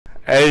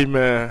Hey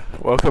man,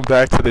 welcome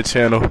back to the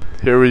channel.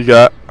 Here we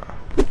got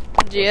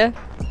Gia.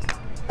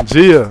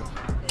 Gia.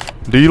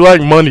 Do you like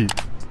money?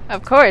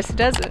 Of course, who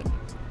doesn't?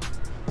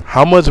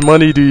 How much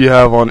money do you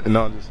have on?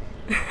 No, I'm just.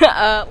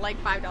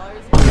 Like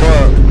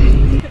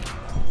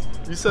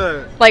 $5. You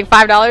said Like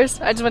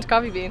 $5. I just went to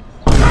Coffee Bean.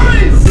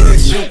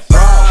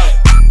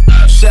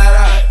 Shut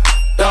up,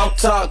 don't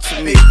talk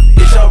to me.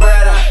 It's your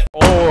brother.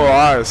 Oh,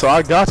 alright. So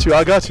I got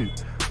you.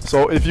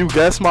 So if you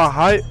guess my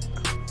height,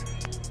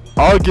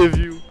 I'll give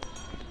you.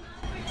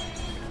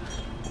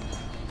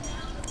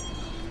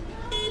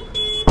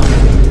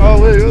 Oh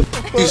wait, what the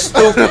fuck? You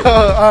stupid.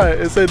 Alright,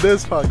 it's in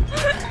this pocket.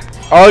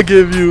 I'll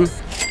give you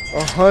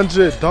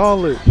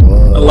 $100. I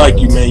like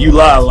you, man. You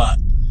lie a lot.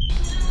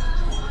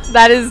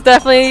 That is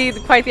definitely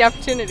quite the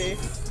opportunity.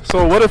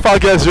 So what if I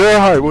guess your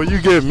height? Will you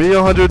give me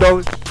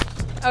 $100?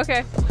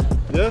 Okay.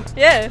 Yeah.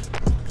 Yeah.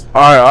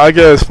 Alright, I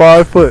guess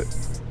 5 foot.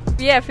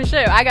 Yeah, for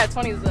sure. I got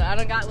 20s though. I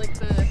don't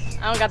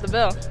got the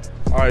bill.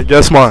 Alright,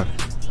 guess mine.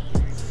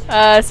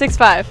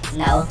 6'5".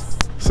 No.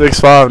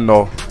 6'5",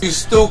 no. You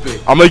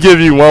stupid. I'm gonna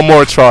give you one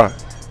more try,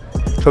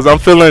 cause I'm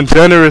feeling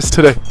generous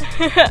today.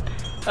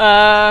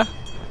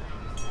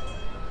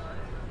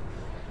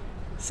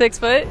 6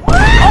 foot.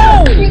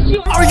 Are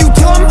you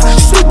dumb,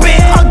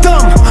 stupid, or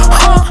dumb?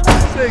 Huh?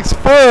 6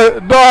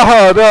 foot?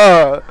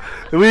 Nah.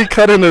 We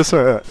cutting this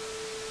one.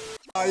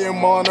 I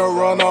am on a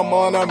run, I'm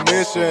on a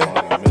mission.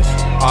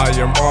 I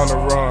am on a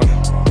run,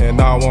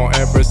 and I won't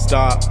ever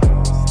stop.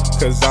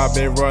 Cause I've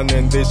been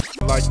running this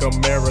like a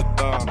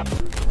marathon.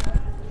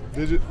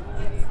 Did you?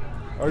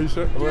 Are you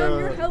sure?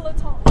 You're hella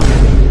tall.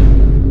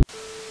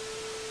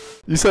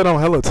 You said I'm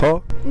hella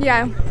tall?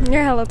 Yeah,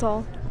 you're hella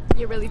tall.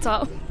 You're really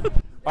tall.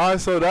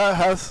 Alright, so that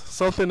has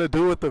something to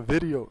do with the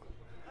video.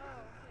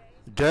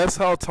 Guess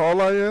how tall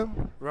I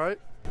am, right?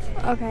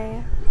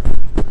 Okay.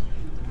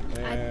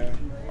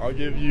 And I'll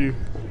give you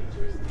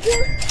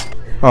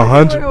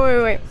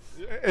 100. Wait.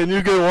 And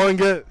you get one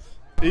guess.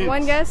 Each.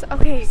 One guess?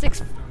 Okay.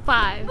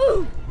 6'5".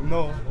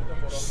 No.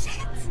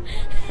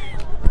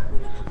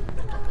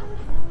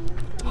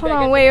 Hold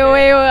on, wait.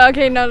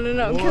 Okay, no.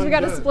 Because One we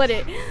gotta guess. split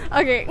it.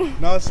 Okay.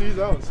 No, she's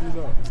out.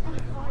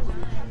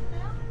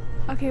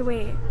 Okay,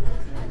 wait.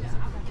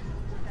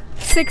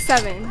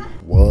 6'7". How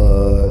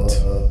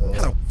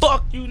the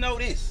fuck you know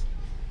this?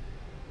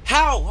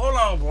 How? Hold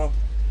on, bro.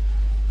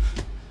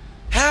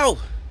 How?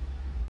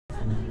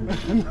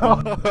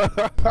 How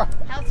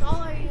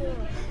tall are you?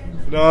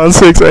 No, I'm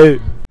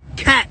 6'8".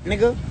 Cat,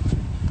 nigga.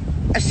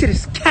 That shit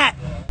is cat.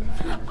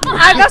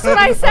 That's what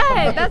I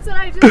said. That's what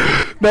I just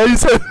said. No, you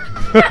said.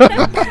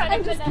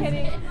 I'm just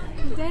kidding.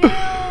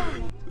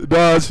 Damn.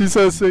 No, she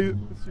said 6.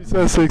 She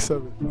said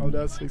 6'7". Oh,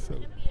 that's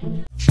 6'7".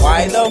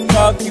 Why the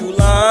fuck you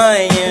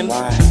lying?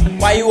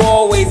 Why you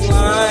always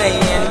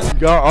lying? You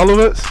got all of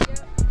us?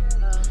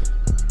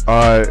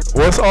 Alright,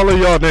 what's all of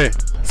y'all name?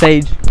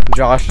 Sage,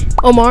 Josh,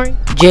 Omari.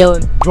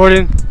 Jalen,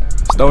 Jordan,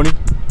 Stoney,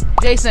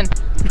 Jason.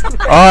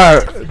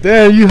 Alright,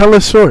 damn, you hella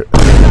short.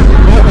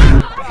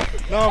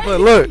 No, but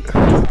look.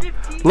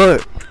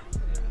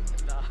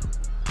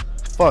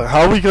 Fuck,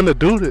 how are we gonna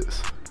do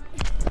this?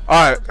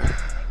 Alright.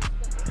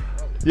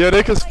 Yeah,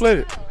 they can split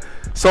it.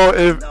 So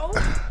if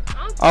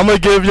I'm gonna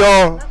give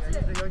y'all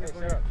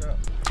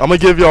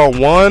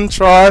one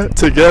try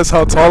to guess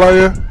how tall I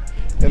am,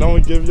 and I'm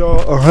gonna give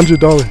y'all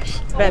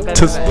 $100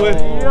 to split.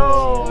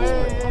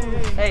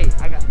 Hey,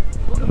 I got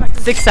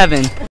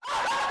 6'7".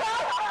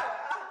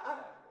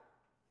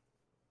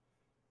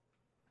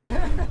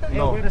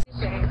 No.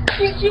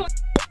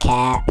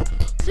 Cat.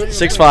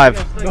 6'5".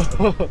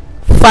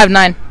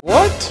 5'9".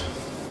 What?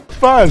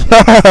 Fine.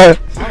 Hey,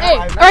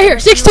 right here,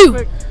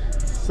 6'2".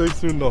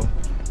 6'2", no.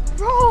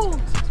 Bro.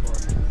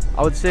 I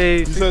would say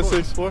You said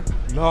 6'4"?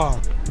 Nah.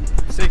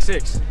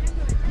 6'6".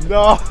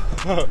 No.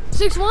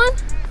 6'1".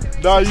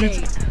 Nah, you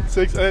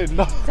 6'8".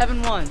 No.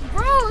 7'1".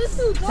 Bro, this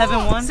is tall.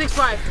 7'1".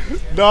 6'5".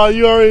 Nah,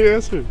 you already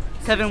answered.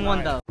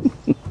 7'1" though.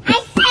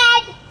 I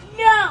said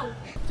no.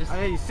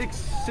 Hey,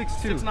 6'2".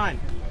 6'9".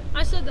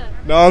 I said that.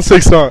 No, I'm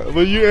 6'9".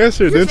 But you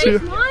answered, didn't you?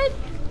 6'1"?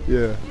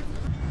 Yeah.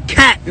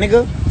 Cat,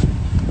 nigga.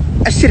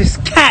 That shit is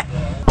cat.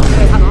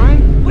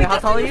 Wait, how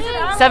tall are you?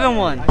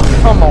 7'1".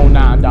 Come on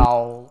now,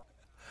 dawg.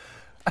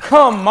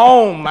 Come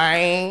on,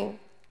 man.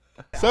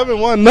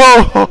 7'1", no.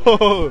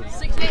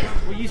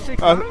 6'8". Were you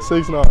 6'9"?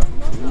 6'9".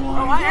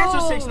 Oh, I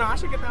answered 6'9". I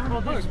should get that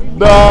whole book.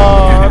 No.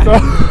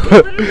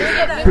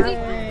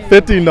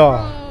 50, no.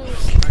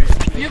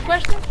 You have a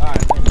question?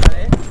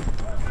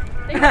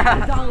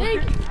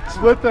 Thank you.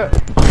 Split that.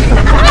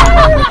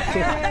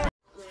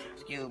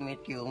 Excuse me.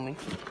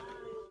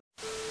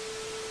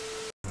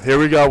 Here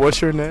we go.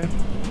 What's your name?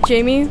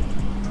 Jamie.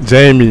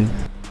 Jamie.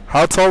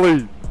 How tall are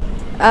you?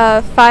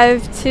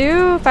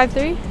 5'2",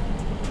 5'3".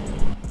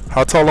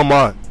 How tall am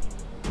I?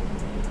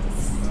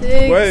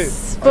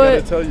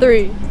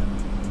 6'3".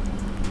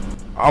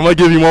 I'm gonna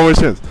give you one more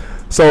chance.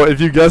 So if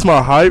you guess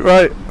my height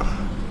right,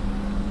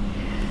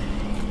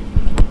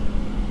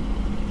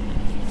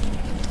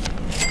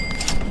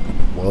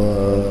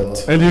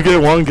 What? and you get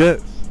one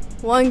guess.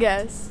 One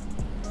guess.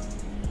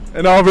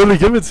 And I'll really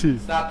give it to you.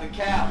 Stop the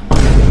cap.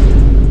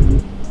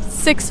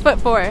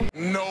 6'4".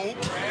 No.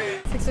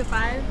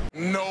 6'5".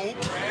 No.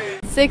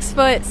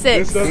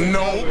 6'6".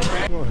 No.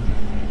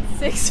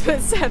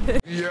 6'7".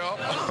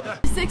 Yeah.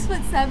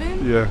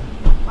 6'7"? Yeah.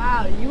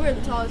 Wow, you were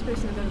the tallest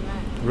person I've ever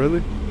met.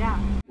 Really? Yeah.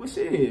 Well,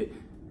 shit.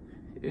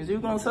 Is you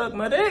gonna suck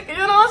my dick? You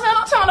know what I'm saying?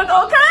 I'm trying to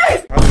go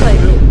crazy. How do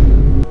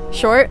you feel?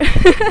 Short.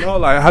 No,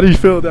 like, how do you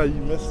feel that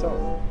you missed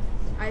out?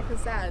 I feel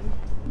sad.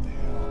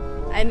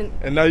 I didn't.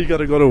 And now you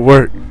gotta go to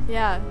work.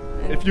 Yeah.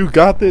 And If you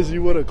got this,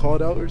 you would have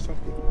called out or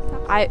something.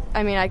 I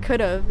mean, I could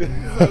have.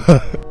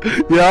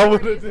 Yeah, I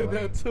would have did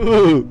that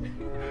too.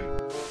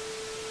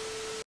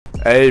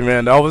 Hey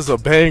man, that was a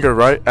banger,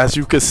 right? As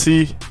you could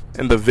see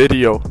in the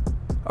video,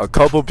 a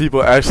couple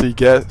people actually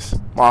guessed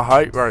my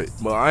height right,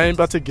 but I ain't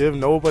about to give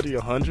nobody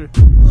 100.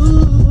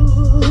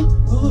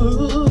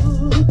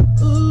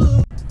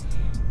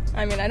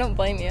 I mean, I don't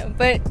blame you,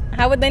 but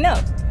how would they know?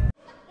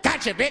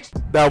 Gotcha, bitch.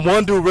 That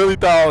one dude really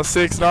thought I was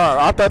 6'9".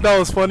 I thought that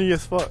was funny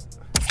as fuck.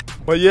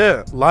 But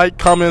yeah, like,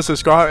 comment,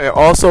 subscribe, and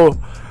also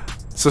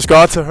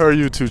subscribe to her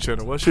YouTube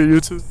channel. What's your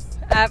YouTube?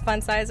 At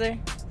Fun Sizer.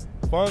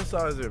 Fun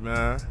Sizer,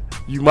 man.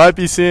 You might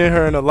be seeing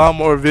her in a lot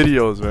more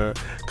videos, man.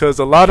 Because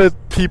a lot of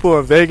people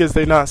in Vegas,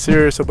 they not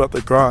serious about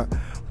the grind.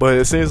 But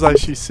it seems like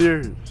she's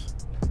serious.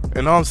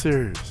 And I'm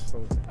serious.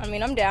 So, I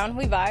mean, I'm down.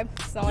 We vibe.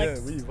 It's not yeah,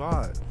 like we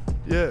vibe.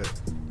 Yeah.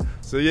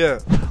 So yeah,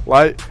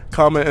 like,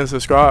 comment, and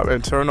subscribe,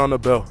 and turn on the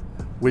bell.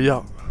 We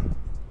out.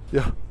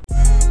 Yeah.